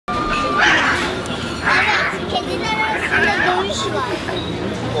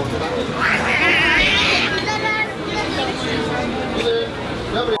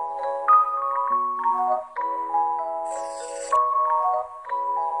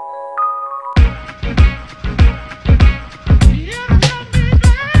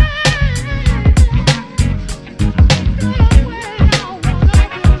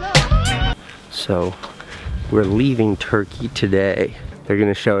So we're leaving Turkey today. They're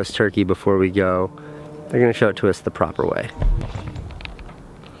gonna show us Turkey before we go. They're gonna show it to us the proper way.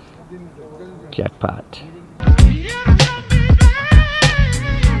 Jackpot.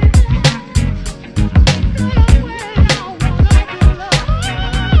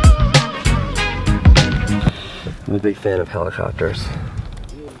 I'm a big fan of helicopters.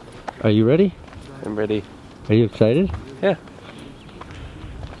 Are you ready? I'm ready. Are you excited? Yeah.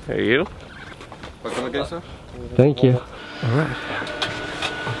 Are you? Thank you. All right.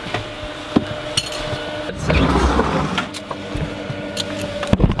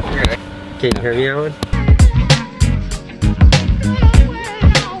 Can you hear me, Owen?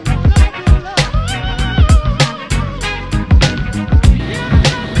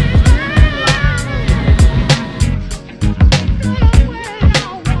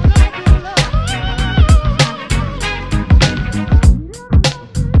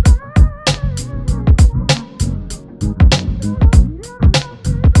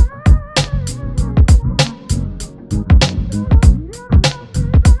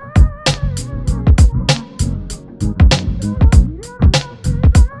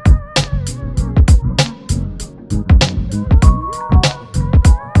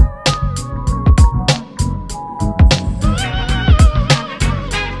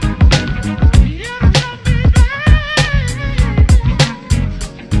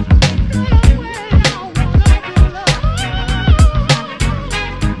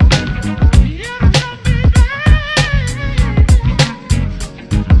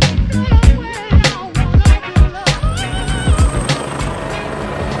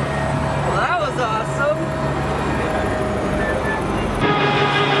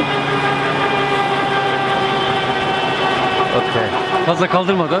 Fazla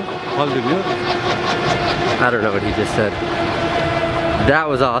kaldırmadan kaldırıyor. I don't know what he just said. That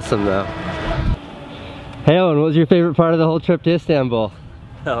was awesome though. Hey Owen, what was your favorite part of the whole trip to Istanbul?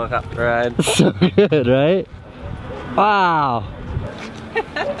 Helicopter ride. So good, right? Wow.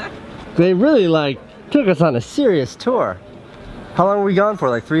 They really like took us on a serious tour. How long were we gone for?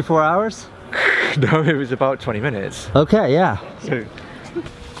 Like 3-4 hours? No, it was about 20 minutes. Okay, yeah. So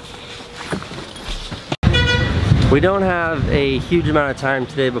we don't have a huge amount of time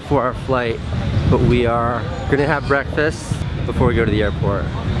today before our flight, but we are gonna have breakfast before we go to the airport.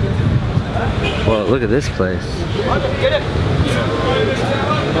 Well, look at this place.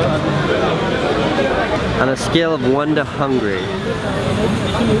 On a scale of 1 to hungry.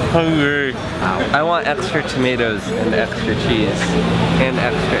 Hungry. I want extra tomatoes and extra cheese and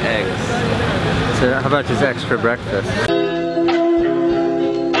extra eggs. So how about just extra breakfast?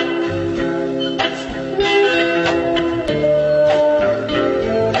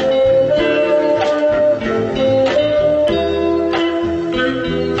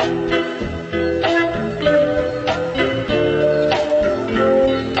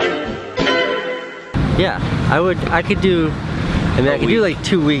 Yeah, I could do like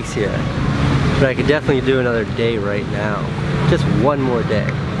 2 weeks here, but I could definitely do another day right now. Just one more day.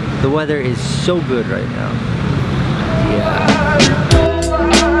 The weather is so good right now. Yeah.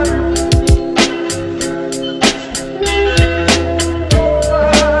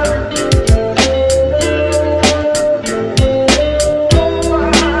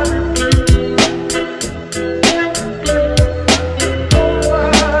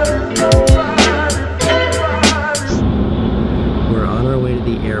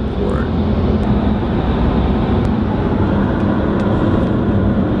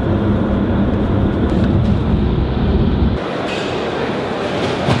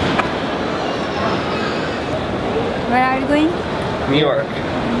 Where are you going? New York.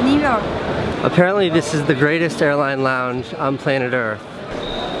 New York. Apparently this is the greatest airline lounge on planet Earth.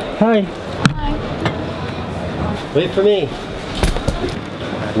 Hi. Hi. Wait for me.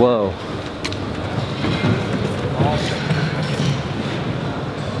 Whoa.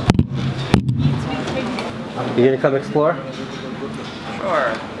 You gonna come explore?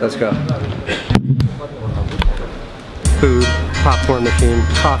 Sure. Let's go. Food, popcorn machine,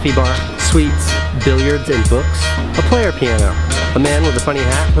 coffee bar, sweets, billiards and books, a player piano, a man with a funny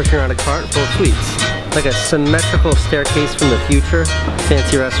hat pushing around a cart full of sweets, like a symmetrical staircase from the future,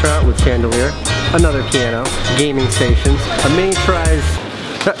 fancy restaurant with chandelier, another piano, gaming stations, a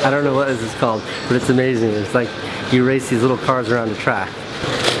miniaturized, I don't know what this is called, but it's amazing. It's like you race these little cars around a track.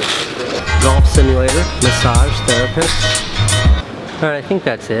 Golf simulator, massage therapist. Alright, I think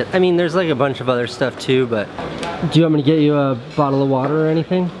that's it. I mean, there's like a bunch of other stuff too, but do you want me to get you a bottle of water or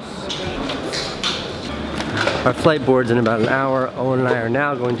anything? Our flight board's in about an hour. Owen and I are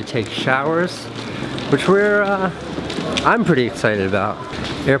now going to take showers, which I'm pretty excited about.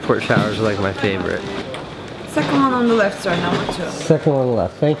 Airport showers are like my favorite. Second one on the left, sir, number 2. Second one on the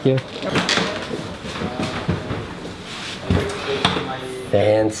left, thank you.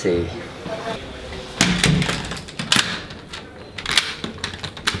 Fancy.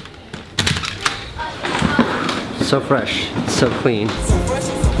 So fresh, so clean.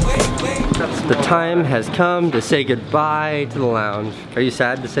 The time has come to say goodbye to the lounge. Are you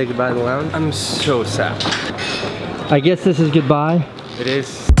sad to say goodbye to the lounge? I'm so sad. I guess this is goodbye. It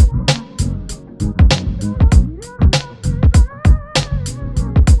is.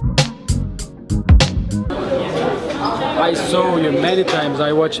 I saw you many times.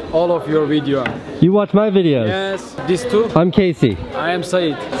 I watch all of your video. You watch my videos? Yes, these two. I'm Casey. I am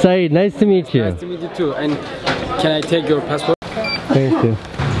Said. Said, nice to meet you. Nice to meet you too. And can I take your passport? Thank you.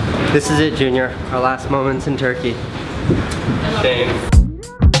 This is it, Junior. Our last moments in Turkey. Shame.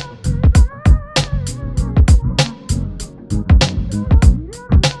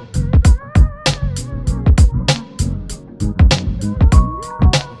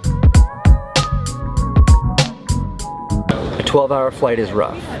 A 12-hour flight is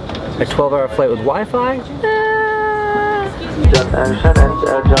rough. A 12-hour flight with Wi-Fi?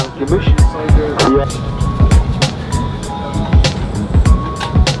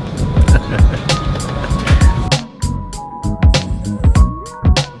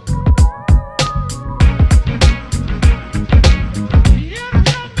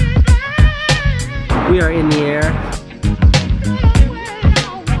 We are in the air.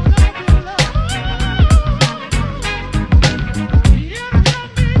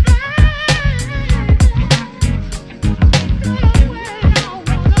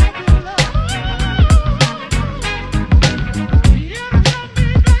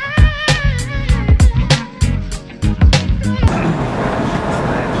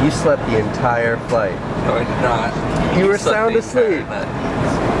 You slept the entire flight. No, I did not. You were slept sound the asleep. entire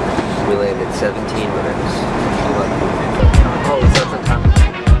night. We landed 17 minutes. Oh, that's on top.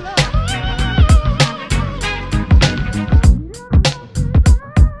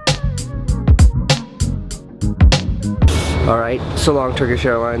 Alright, so long Turkish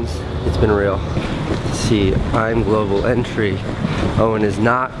Airlines. It's been real. See, I'm global entry. Owen is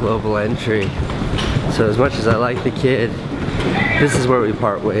not global entry. So as much as I like the kid, this is where we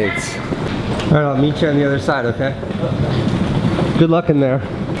part ways. Alright, I'll meet you on the other side, okay? Good luck in there.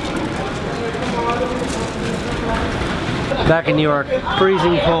 Back in New York,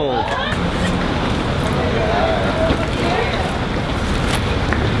 freezing cold.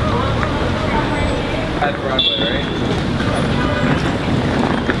 At Broadway, right?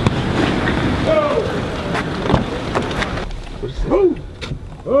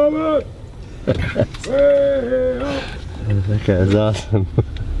 That guy's awesome.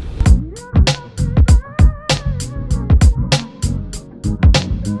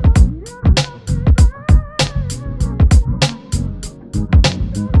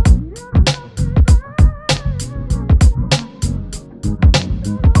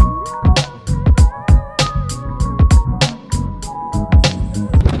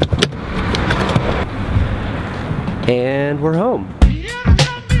 And we're home.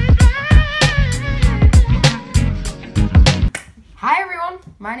 Hi everyone,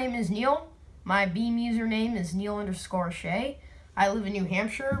 my name is Neil. My Beam username is Neil_Shea. I live in New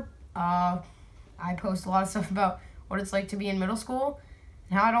Hampshire. I post a lot of stuff about what it's like to be in middle school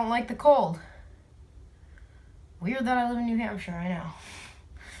and how I don't like the cold. Weird that I live in New Hampshire, I know.